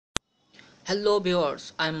Hello viewers,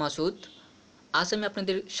 I am Masud. আজ আমি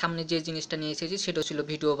আপনাদের সামনে যে জিনিসটা নিয়ে এসেছি সেটা ছিল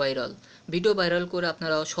ভিডিও ভাইরাল করে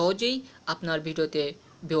আপনারা সহজেই আপনার ভিডিওতে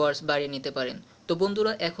ভিউয়ার্স বাড়িয়ে নিতে পারেন। তো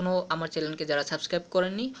বন্ধুরা, এখনও আমার চ্যানেলকে যারা সাবস্ক্রাইব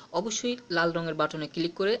করেননি অবশ্যই লাল রঙের বাটনে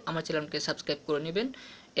ক্লিক করে আমার চ্যানেলকে সাবস্ক্রাইব করে নেবেন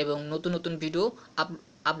এবং নতুন নতুন ভিডিও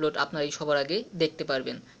আপলোড আপনারাই সবার আগে দেখতে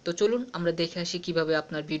পারবেন। তো চলুন আমরা দেখে আসি কিভাবে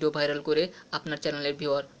আপনার ভিডিও ভাইরাল করে আপনার চ্যানেলের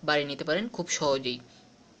ভিউয়ার বাড়িয়ে নিতে পারেন খুব সহজেই।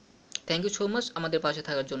 থ্যাংক ইউ সো মাচ আমাদের পাশে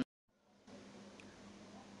থাকার জন্য।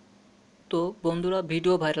 তো বন্ধুরা,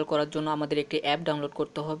 ভিডিও ভাইরাল করার জন্য আমাদের একটি অ্যাপ ডাউনলোড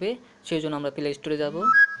করতে হবে। সেই জন্য আমরা প্লে স্টোরে যাব।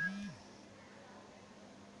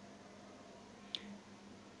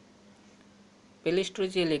 প্লে স্টোরে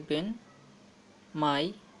যেয়ে লিখবেন my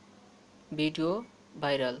video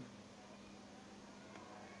viral.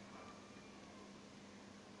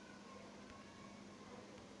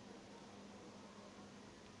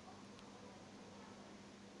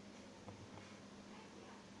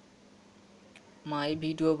 My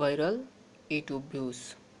video viral YouTube views.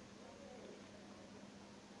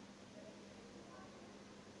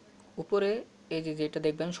 উপরে এই যে যেটা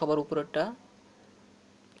দেখবেন সবার উপরেরটা,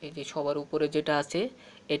 এই যে সবার উপরে যেটা আছে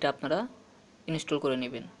এটা আপনারা ইনস্টল করে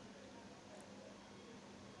নেবেন।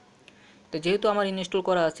 তো যেহেতু আমার ইনস্টল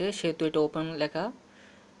করা আছে সেহেতু এটা ওপেন লেখা,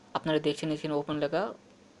 আপনারা দেখছেন এখানে ওপেন লেখা।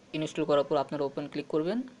 ইনস্টল করার পর আপনারা ওপেন ক্লিক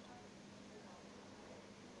করবেন।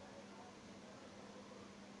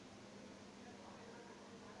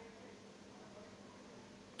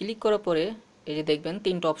 ক্লিক করার পরে এই যে দেখবেন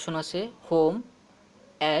তিনটা অপশন আছে, হোম,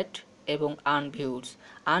 অ্যাড এবং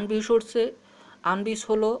আনভিউস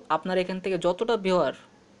হলো আপনার এখান থেকে যতটা ভিউয়ার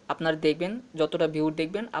আপনার দেখবেন, যতটা ভিউ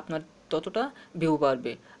দেখবেন আপনার ততটা ভিউ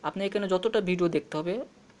বাড়বে। আপনি এখানে যতটা ভিডিও দেখতে হবে,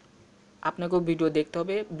 আপনাকেও ভিডিও দেখতে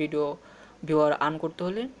হবে ভিডিও ভিউয়ার আর্ন করতে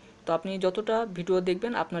হলে। তো আপনি যতটা ভিডিও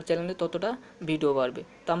দেখবেন আপনার চ্যানেলে ততটা ভিডিও বাড়বে।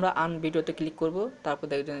 তো আমরা আর্ন ভিডিওতে ক্লিক করব, তারপর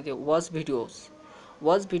দেখবেন যে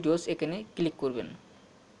ওয়াচ ভিডিওস এখানে ক্লিক করবেন।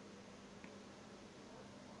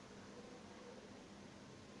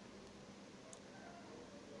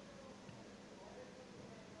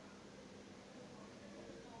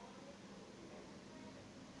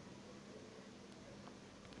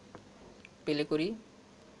 প্লে করি।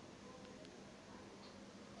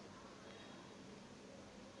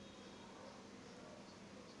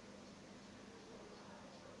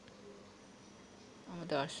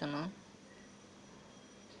 আমাদের আসছে না।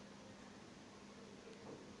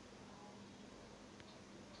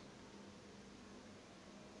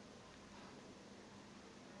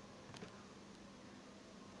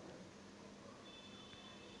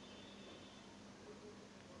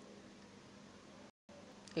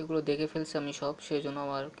 এগুলো দেখে ফেলছি আমি সব, সেই জন্য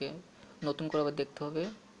আমাকে নতুন করে আবার দেখতে হবে,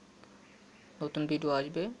 নতুন ভিডিও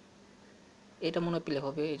আসবে। এটা মনে প্লে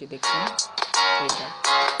হবে, এই যে দেখছেন এটা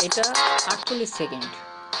এটা 48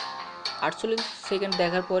 সেকেন্ড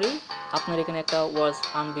দেখার পরেই আপনার এখানে একটা ওয়াচ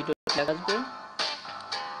আন ভিডিও লেখা আসবে।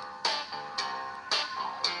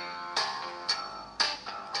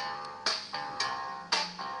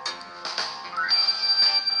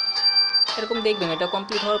 এরকম দেখবেন এটা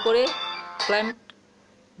কমপ্লিট হওয়ার পরে ক্লাইম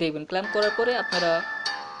করার পরে আপনারা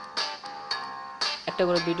একটা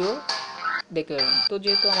করে ভিডিও দেখতে পারবেন। তো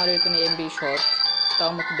যেহেতু আমার এখানে এমবি শর্ট, তাও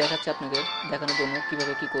আমাকে দেখাচ্ছে আপনাদের দেখানোর জন্য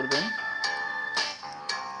কিভাবে কি করবেন।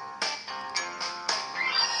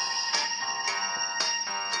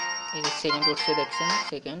 এই যে সেকেন্ড উঠছে দেখছেন,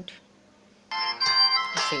 সেকেন্ডে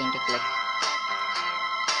ক্লিক।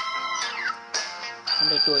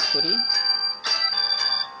 আমরা একটু ওয়েট করি।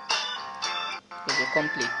 এই যে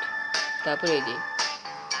কমপ্লিট, তারপরে এই যে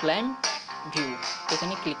ক্লাইম ভিউ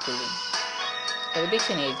এখানে ক্লিক করবেন। তবে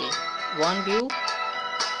দেখছেন এই যে ওয়ান ভিউ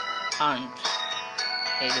আর্নড,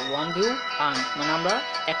 এই যে ওয়ান ভিউ আর্নড মানে আমরা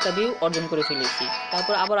একটা ভিউ অর্জন করে ফেলেছি।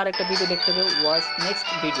 তারপর আবার আরেকটা ভিডিও দেখতে হবে, ওয়াচ নেক্সট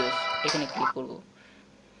ভিডিওস, এখানে ক্লিক করব।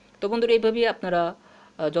 তো বন্ধুরা, এইভাবেই আপনারা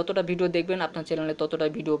যতটা ভিডিও দেখবেন আপনার চ্যানেলে ততটা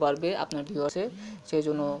ভিডিও বাড়বে আপনার ভিউয়ার্সে। সেই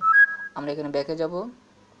জন্য আমরা এখানে ব্যাকে যাব।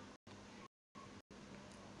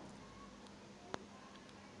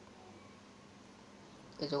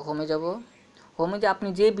 এই যে হোমে যাব। হোমে যে আপনি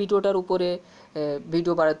যে ভিডিওটার উপরে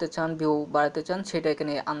ভিডিও বাড়াতে চান, ভিউ বাড়াতে চান, সেটা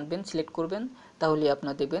এখানে আনবেন, সিলেক্ট করবেন, তাহলে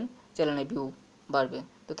আপনার দেখবেন চ্যানেলে ভিউ বাড়বে।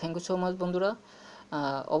 তো থ্যাংক ইউ সো মাচ বন্ধুরা।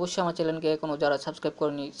 অবশ্যই আমার চ্যানেলকে এখনও যারা সাবস্ক্রাইব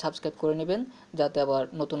করেনি সাবস্ক্রাইব করে নেবেন, যাতে আবার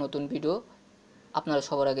নতুন নতুন ভিডিও আপনারা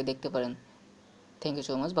সবার আগে দেখতে পারেন। থ্যাংক ইউ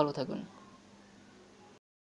সো মাচ, ভালো থাকবেন।